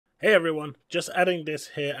Hey everyone, just adding this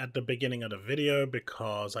here at the beginning of the video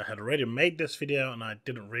because I had already made this video and I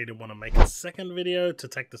didn't really want to make a second video to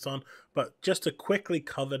take this on, but just to quickly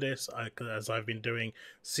cover this, as I've been doing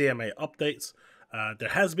CMA updates, there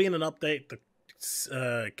has been an update.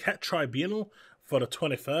 The CAT Tribunal for the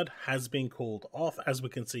 23rd has been called off. As we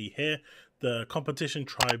can see here, the Competition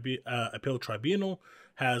Appeal Tribunal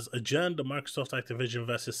has adjourned the Microsoft Activision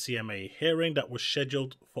versus CMA hearing that was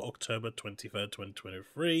scheduled for October 23rd,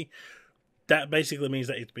 2023. That basically means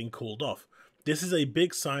that it's been called off. This is a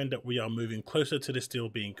big sign that we are moving closer to this deal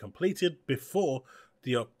being completed before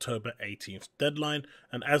the October 18th deadline.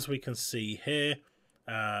 And as we can see here,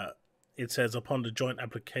 it says upon the joint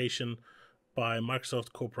application by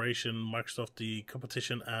Microsoft Corporation, Microsoft the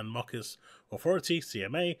Competition and Markets Authority,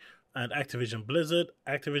 CMA, and Activision Blizzard,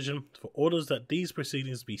 Activision, for orders that these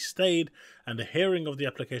proceedings be stayed and the hearing of the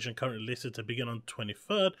application currently listed to begin on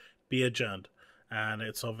 23rd be adjourned. And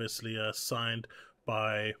it's obviously signed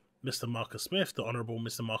by Mr. Marcus Smith, the Honourable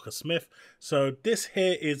Mr. Marcus Smith. So this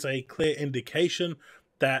here is a clear indication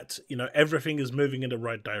that, you know, everything is moving in the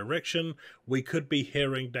right direction. We could be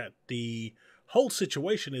hearing that the whole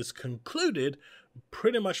situation is concluded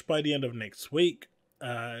pretty much by the end of next week.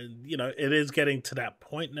 You know, it is getting to that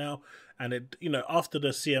point now, and it, you know, after the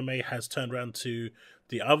CMA has turned around to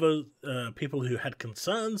the other people who had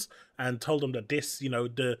concerns and told them that this, you know,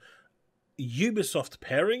 the Ubisoft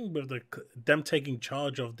pairing with them taking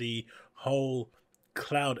charge of the whole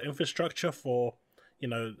cloud infrastructure for, you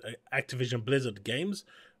know, Activision Blizzard games,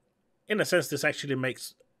 in a sense, this actually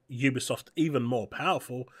makes Ubisoft even more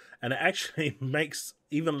powerful, and it actually makes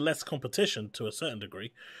even less competition to a certain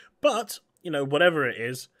degree. But you know, whatever it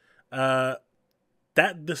is,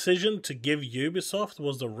 that decision to give Ubisoft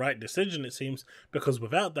was the right decision, it seems, because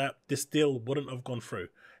without that, this deal wouldn't have gone through.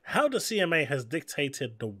 How the CMA has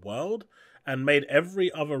dictated the world and made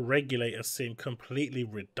every other regulator seem completely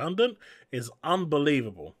redundant is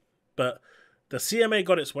unbelievable. But the CMA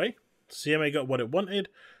got its way. CMA got what it wanted.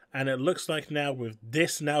 And it looks like now, with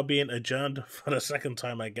this now being adjourned for the second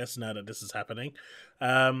time, I guess, now that this is happening,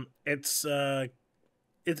 it's a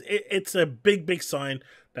big sign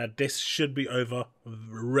that this should be over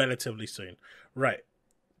relatively soon. Right,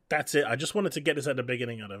 that's it. I just wanted to get this at the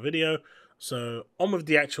beginning of the video. So on with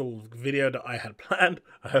the actual video that I had planned.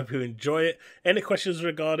 I hope you enjoy it. Any questions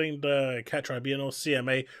regarding the CAT Tribunal,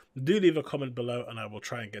 CMA, do leave a comment below and I will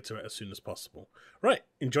try and get to it as soon as possible. Right,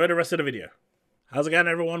 enjoy the rest of the video. How's it going,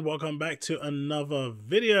 everyone? Welcome back to another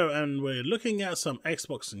video, and we're looking at some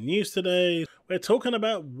Xbox news today. We're talking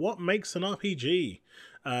about what makes an RPG,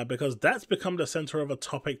 because that's become the center of a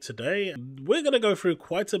topic today. We're going to go through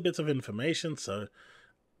quite a bit of information, so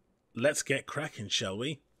let's get cracking, shall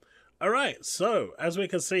we? Alright, so as we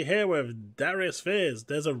can see here with Darius Fears,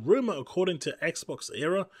 there's a rumor according to Xbox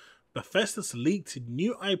Era, Bethesda's leaked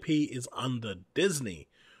new IP is under Disney.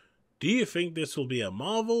 Do you think this will be a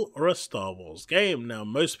Marvel or a Star Wars game? Now,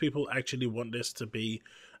 most people actually want this to be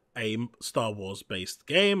a Star Wars based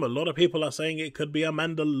game. A lot of people are saying it could be a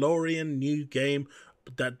Mandalorian new game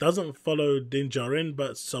that doesn't follow Din Djarin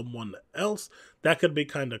but someone else. That could be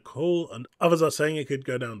kind of cool. And others are saying it could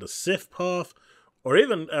go down the Sith path or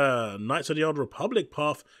even Knights of the Old Republic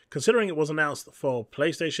path, considering it was announced for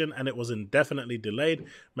PlayStation and it was indefinitely delayed.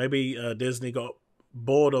 Maybe Disney got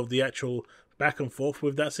bored of the actual back and forth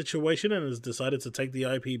with that situation and has decided to take the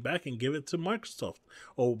IP back and give it to Microsoft,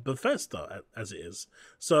 or Bethesda as it is.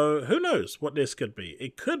 So who knows what this could be.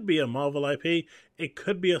 It could be a Marvel IP, it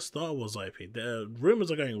could be a Star Wars IP. The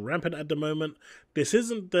rumors are going rampant at the moment. This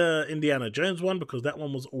isn't the Indiana Jones one because that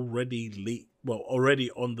one was already leaked, well,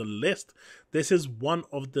 already on the list. This is one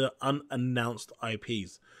of the unannounced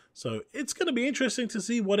IPs. So it's going to be interesting to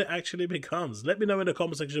see what it actually becomes. Let me know in the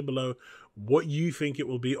comment section below what you think it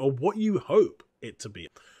will be or what you hope it to be.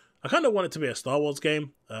 I kind of want it to be a Star Wars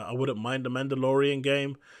game. I wouldn't mind a Mandalorian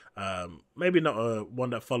game. Maybe not one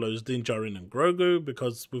that follows Din Djarin and Grogu,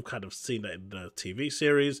 because we've kind of seen that in the TV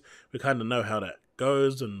series. We kind of know how that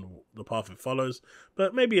goes and the path it follows.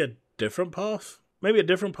 But maybe a different path. Maybe a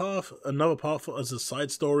different path. Another path as a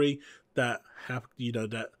side story that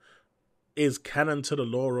that is canon to the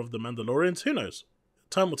lore of the Mandalorians. Who knows?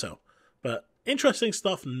 Time will tell. But interesting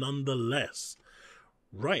stuff nonetheless.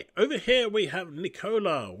 Right, over here we have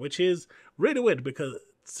Nicola, which is really weird because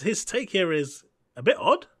his take here is a bit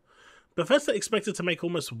odd. Bethesda expected to make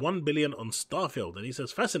almost $1 billion on Starfield, and he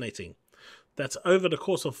says, fascinating. That's over the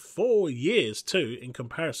course of 4 years too. In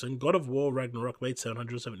comparison, God of War Ragnarok made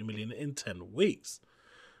 $770 million in 10 weeks.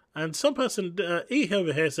 And some person, E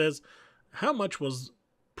over here says, how much was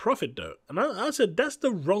profit though? And I said, that's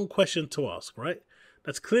the wrong question to ask, right?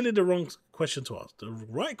 That's clearly the wrong question to ask. The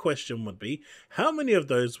right question would be, how many of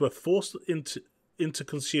those were forced into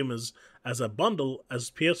consumers as a bundle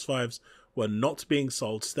as PS5s were not being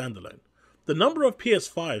sold standalone? The number of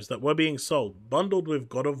PS5s that were being sold bundled with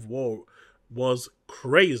God of War was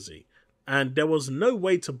crazy, and there was no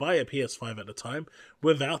way to buy a PS5 at the time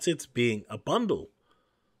without it being a bundle.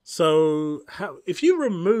 So if you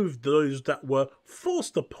remove those that were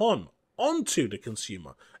forced onto the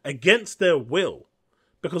consumer against their will,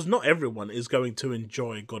 because not everyone is going to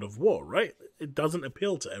enjoy God of War, right? It doesn't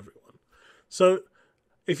appeal to everyone. So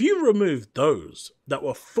if you remove those that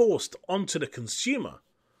were forced onto the consumer,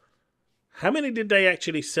 how many did they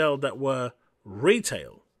actually sell that were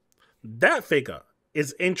retail? That figure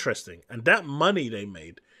is interesting, and that money they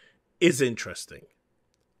made is interesting.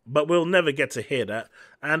 But we'll never get to hear that.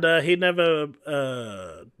 And he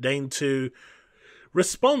never deigned to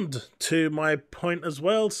respond to my point as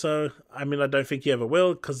well. So, I mean, I don't think he ever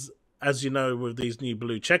will, because as you know, with these new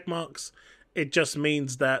blue check marks, it just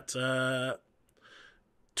means that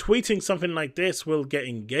tweeting something like this will get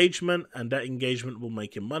engagement, and that engagement will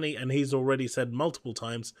make him money. And he's already said multiple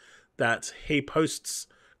times that he posts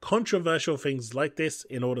controversial things like this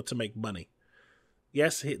in order to make money.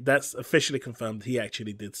 Yes, that's officially confirmed. He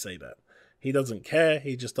actually did say that. He doesn't care.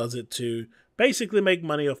 He just does it to basically make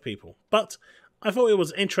money off people. But I thought it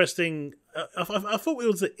was interesting. I thought it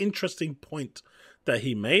was an interesting point that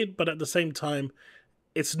he made, but at the same time,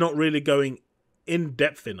 it's not really going in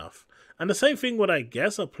depth enough. And the same thing would, I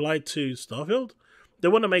guess, apply to Starfield. They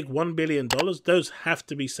want to make $1 billion. Those have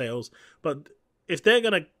to be sales. But if they're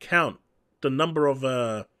going to count the number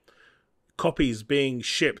of copies being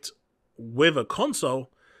shipped with a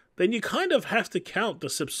console, then you kind of have to count the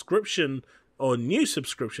subscription or new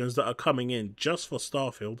subscriptions that are coming in just for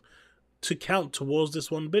Starfield to count towards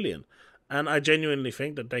this 1 billion. And I genuinely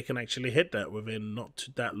think that they can actually hit that within not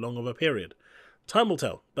that long of a period. Time will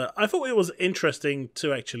tell. But I thought it was interesting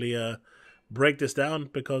to actually break this down,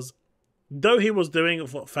 because though he was doing it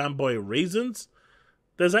for fanboy reasons,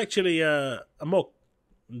 there's actually a more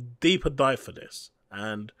deeper dive for this.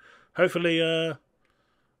 And hopefully,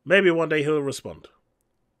 maybe one day he'll respond.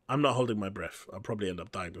 I'm not holding my breath. I'll probably end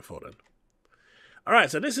up dying before then.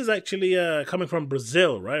 Alright, so this is actually coming from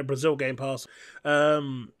Brazil, right? Brazil Game Pass.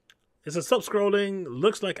 It's a stop scrolling.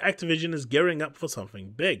 Looks like Activision is gearing up for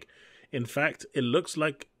something big. In fact, it looks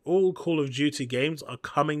like all Call of Duty games are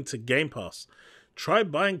coming to Game Pass. Try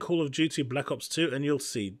buying Call of Duty Black Ops 2 and you'll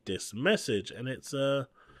see this message. And it's,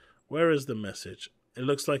 where is the message? It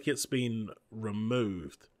looks like it's been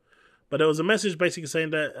removed. But there was a message basically saying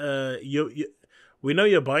that we know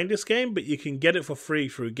you're buying this game, but you can get it for free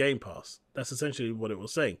through Game Pass. That's essentially what it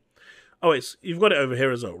was saying. Oh, you've got it over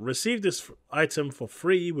here as well. Receive this item for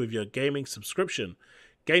free with your gaming subscription.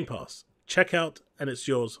 Game Pass. Check out, and it's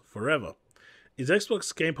yours forever. Is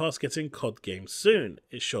Xbox Game Pass getting CoD games soon?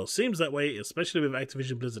 It sure seems that way, especially with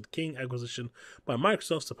Activision Blizzard King acquisition by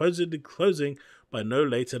Microsoft supposedly closing by no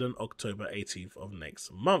later than October 18th of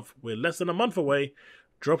next month. We're less than a month away.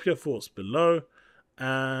 Drop your thoughts below.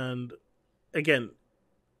 And again,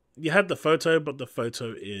 you had the photo, but the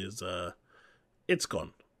photo is it's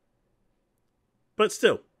gone. But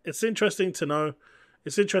still, it's interesting to know.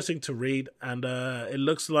 It's interesting to read, and it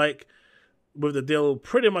looks like with the deal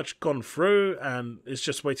pretty much gone through, and it's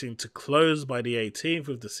just waiting to close by the 18th,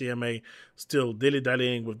 with the CMA still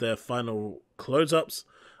dilly-dallying with their final close-ups.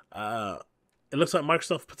 It looks like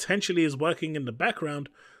Microsoft potentially is working in the background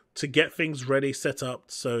to get things ready, set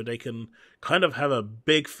up, so they can kind of have a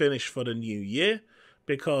big finish for the new year.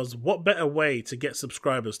 Because what better way to get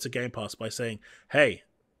subscribers to Game Pass by saying, hey,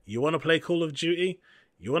 you want to play Call of Duty?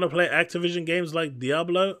 You want to play Activision games like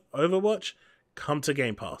Diablo, Overwatch? Come to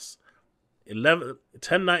Game Pass.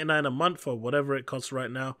 $10.99 a month or whatever it costs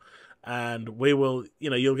right now. And we will,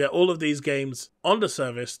 you'll get all of these games on the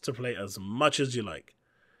service to play as much as you like.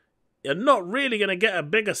 You're not really going to get a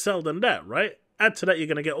bigger sell than that, right? Add to that, you're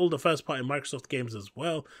going to get all the first-party Microsoft games as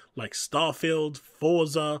well, like Starfield,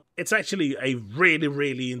 Forza. It's actually a really,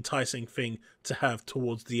 really enticing thing to have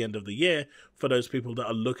towards the end of the year for those people that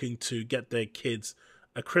are looking to get their kids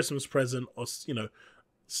a Christmas present or,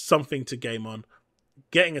 something to game on.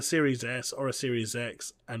 Getting a Series S or a Series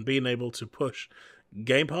X and being able to push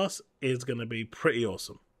Game Pass is going to be pretty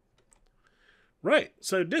awesome. Right,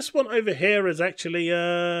 so this one over here is actually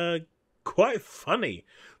quite funny.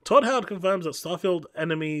 Todd Howard confirms that Starfield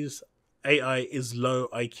enemies' AI is low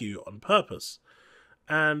IQ on purpose.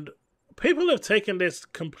 And people have taken this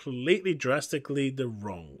completely drastically the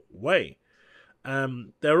wrong way.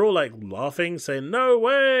 They're all like laughing, saying, no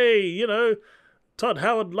way, Todd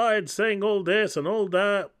Howard lied saying all this and all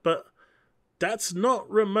that. But That's not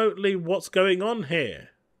remotely what's going on here.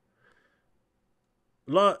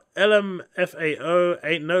 LMFAO,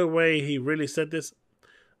 ain't no way he really said this.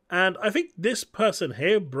 And I think this person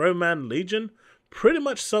here, Broman Legion, pretty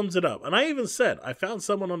much sums it up. And I even said, I found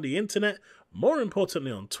someone on the internet, more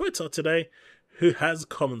importantly on Twitter today, who has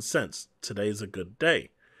common sense. Today's a good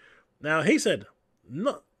day. Now, he said,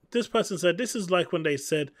 this person said, this is like when they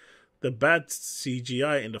said the bad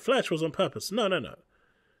CGI in The Flash was on purpose. No, no, no.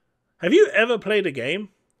 Have you ever played a game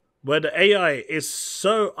where the AI is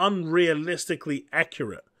so unrealistically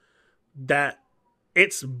accurate that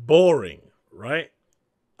it's boring, right?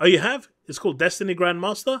 Oh, you have? It's called Destiny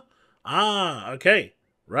Grandmaster? Ah, okay.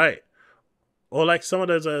 Right. Or like some of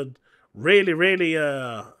those really, really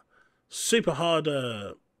super hard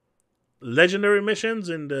legendary missions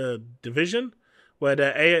in the Division where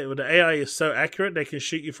the AI is so accurate they can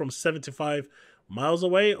shoot you from 75 miles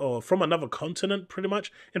away or from another continent, pretty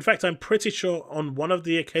much. In fact, I'm pretty sure on one of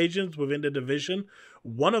the occasions within the Division,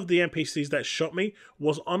 one of the NPCs that shot me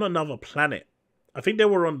was on another planet. I think they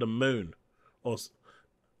were on the moon. Or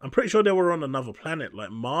I'm pretty sure they were on another planet,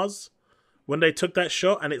 like Mars, when they took that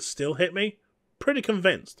shot and it still hit me. Pretty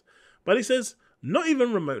convinced. But he says, not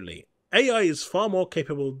even remotely. AI is far more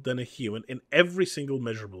capable than a human in every single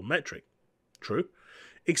measurable metric. True.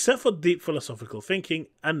 Except for deep philosophical thinking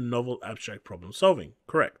and novel abstract problem solving.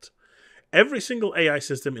 Correct. Every single AI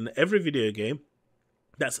system in every video game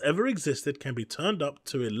that's ever existed can be turned up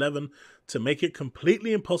to 11 to make it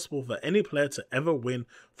completely impossible for any player to ever win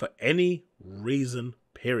for any reason,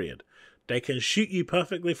 period. They can shoot you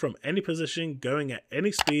perfectly from any position, going at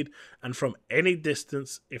any speed, and from any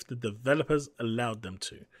distance if the developers allowed them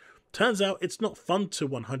to. Turns out it's not fun to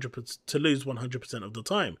lose 100% of the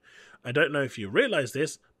time. I don't know if you realize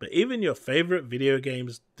this, but even your favorite video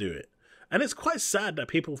games do it. And it's quite sad that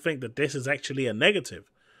people think that this is actually a negative.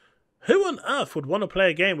 Who on earth would want to play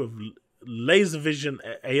a game with laser vision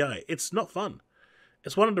AI? It's not fun.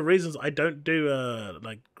 It's one of the reasons I don't do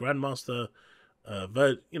like Grandmaster,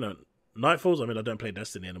 Nightfalls. I mean, I don't play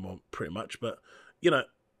Destiny anymore, pretty much, but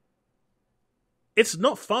it's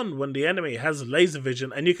not fun when the enemy has laser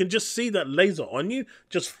vision and you can just see that laser on you,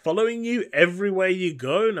 just following you everywhere you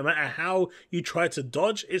go, no matter how you try to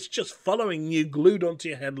dodge, it's just following you glued onto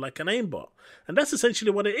your head like an aimbot. And that's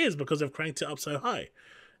essentially what it is because they've cranked it up so high.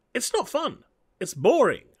 It's not fun. It's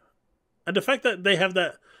boring. And the fact that they have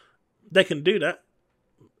that, they can do that,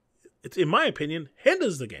 it, in my opinion,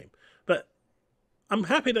 hinders the game. But I'm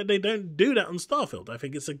happy that they don't do that on Starfield. I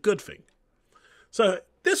think it's a good thing. So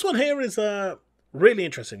this one here is really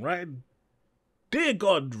interesting, right? Dear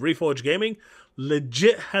God, Reforged Gaming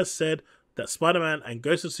legit has said that Spider-Man and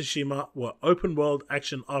Ghost of Tsushima were open-world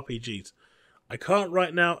action RPGs. I can't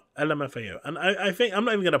right now, LMFAO. And I think I'm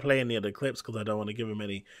not even going to play any of the clips because I don't want to give him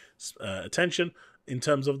any attention in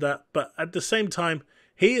terms of that. But at the same time,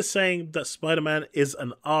 he is saying that Spider-Man is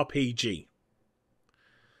an RPG.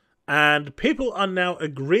 And people are now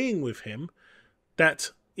agreeing with him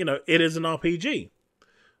that, it is an RPG.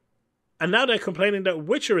 And now they're complaining that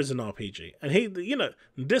Witcher is an RPG. And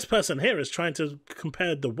this person here is trying to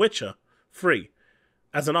compare The Witcher 3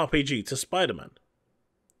 as an RPG to Spider-Man.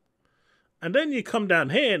 And then you come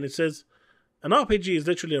down here and it says, an RPG is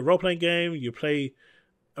literally a role-playing game. You play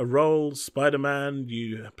a role. Spider-Man,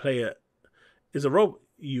 you play a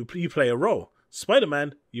role.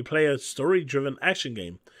 Spider-Man, you play a story-driven action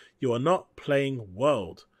game. You are not playing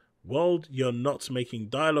world. World, you're not making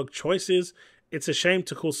dialogue choices. It's a shame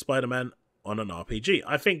to call Spider-Man on an RPG.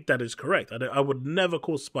 I think that is correct. I would never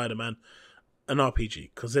call Spider-Man an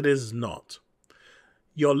RPG because it is not.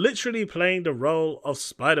 You're literally playing the role of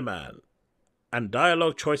Spider-Man, and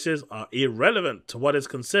dialogue choices are irrelevant to what is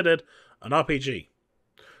considered an RPG.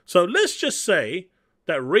 So let's just say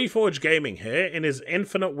that Reforged Gaming here, in his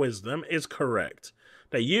infinite wisdom, is correct.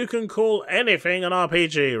 That you can call anything an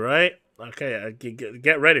RPG, right? Okay,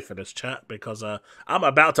 get ready for this, chat, because I'm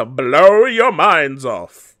about to blow your minds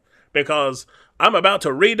off. Because I'm about to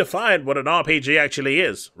redefine what an RPG actually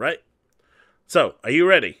is, right? So, are you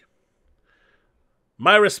ready?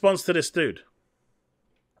 My response to this dude.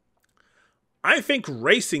 I think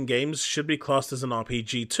racing games should be classed as an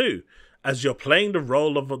RPG too, as you're playing the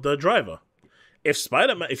role of the driver.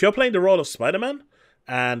 If you're playing the role of Spider-Man,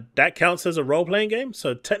 and that counts as a role-playing game,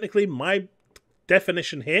 so technically my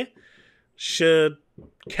definition here should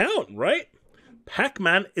count, right?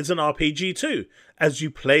 Pac-Man is an RPG too, as you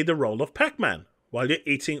play the role of Pac-Man while you're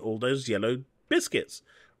eating all those yellow biscuits,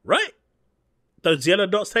 right? Those yellow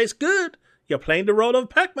dots taste good. You're playing the role of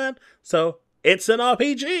Pac-Man, so it's an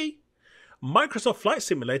RPG. Microsoft Flight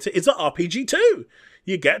Simulator is an RPG too.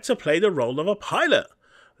 You get to play the role of a pilot.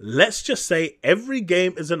 let's just say every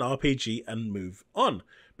game is an RPG and move on.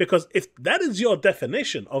 Because if that is your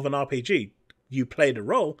definition of an RPG, you played a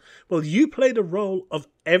role, well, you played a role of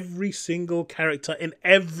every single character in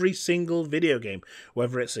every single video game.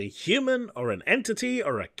 Whether it's a human or an entity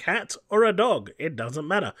or a cat or a dog, it doesn't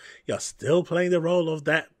matter. You're still playing the role of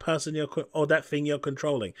that person or that thing you're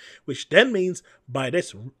controlling. Which then means by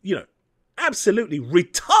this, absolutely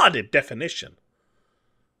retarded definition,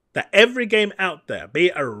 that every game out there, be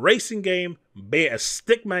it a racing game, be it a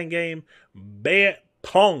stickman game, be it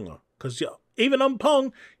Pong, because even on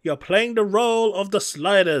Pong, you're playing the role of the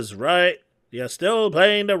sliders, right? You're still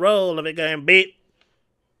playing the role of it going beep,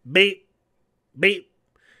 beep, beep.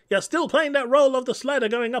 You're still playing that role of the slider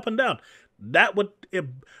going up and down. That would,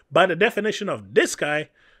 by the definition of this guy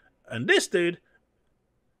and this dude,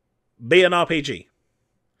 be an RPG.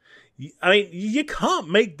 I mean, you can't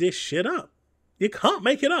make this shit up. You can't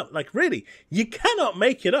make it up. Like, really, you cannot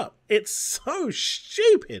make it up. It's so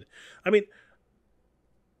stupid. I mean,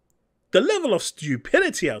 the level of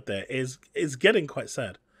stupidity out there is getting quite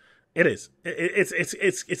sad. It is.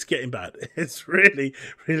 It's getting bad. It's really,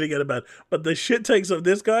 really getting bad. But the shit takes of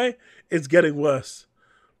this guy is getting worse.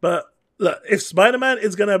 But look, if Spider-Man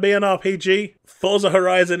is going to be an RPG, Forza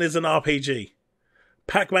Horizon is an RPG.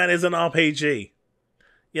 Pac-Man is an RPG.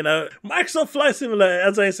 Microsoft Flight Simulator,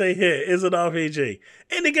 as I say here, is an RPG.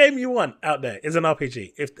 Any game you want out there is an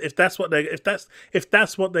RPG. If that's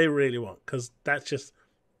what they really want, because that's just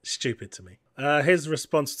stupid to me. His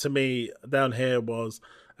response to me down here was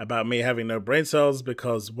about me having no brain cells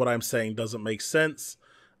because what I'm saying doesn't make sense,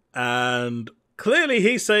 and clearly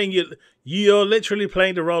he's saying you're literally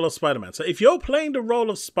playing the role of Spider-Man. So if you're playing the role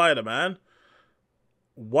of Spider-Man,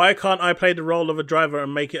 why can't I play the role of a driver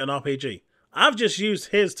and make it an RPG? I've just used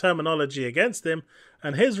his terminology against him,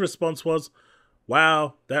 and his response was,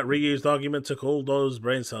 wow, that reused argument took all those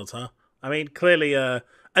brain cells, huh? I mean, clearly a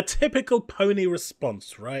typical pony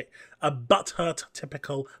response, right? A butthurt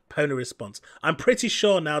typical pony response. I'm pretty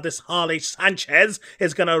sure now this Harley Sanchez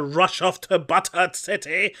is going to rush off to Butthurt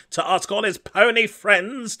City to ask all his pony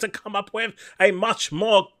friends to come up with a much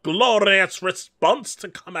more glorious response to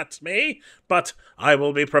come at me. But I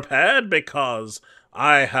will be prepared because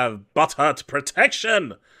I have butthurt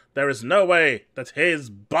protection. There is no way that his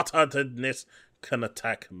butthurtedness can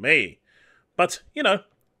attack me. But,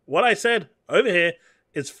 what I said over here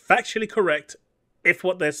is factually correct if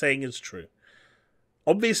what they're saying is true.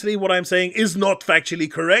 Obviously, what I'm saying is not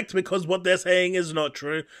factually correct because what they're saying is not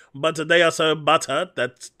true, but they are so butthurt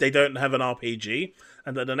that they don't have an RPG,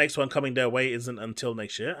 and that the next one coming their way isn't until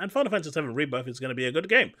next year, and Final Fantasy VII Rebirth is going to be a good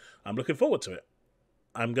game. I'm looking forward to it.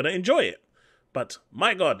 I'm going to enjoy it. But,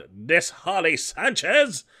 my god, this Harley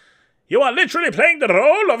Sanchez, you are literally playing the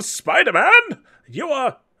role of Spider-Man? You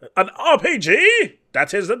are an RPG?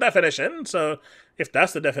 That is the definition. So, if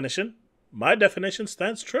that's the definition, my definition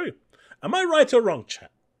stands true. Am I right or wrong,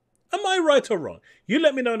 chat? Am I right or wrong? You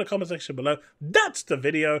let me know in the comment section below. That's the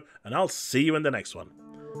video, and I'll see you in the next one.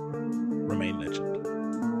 Remain legend.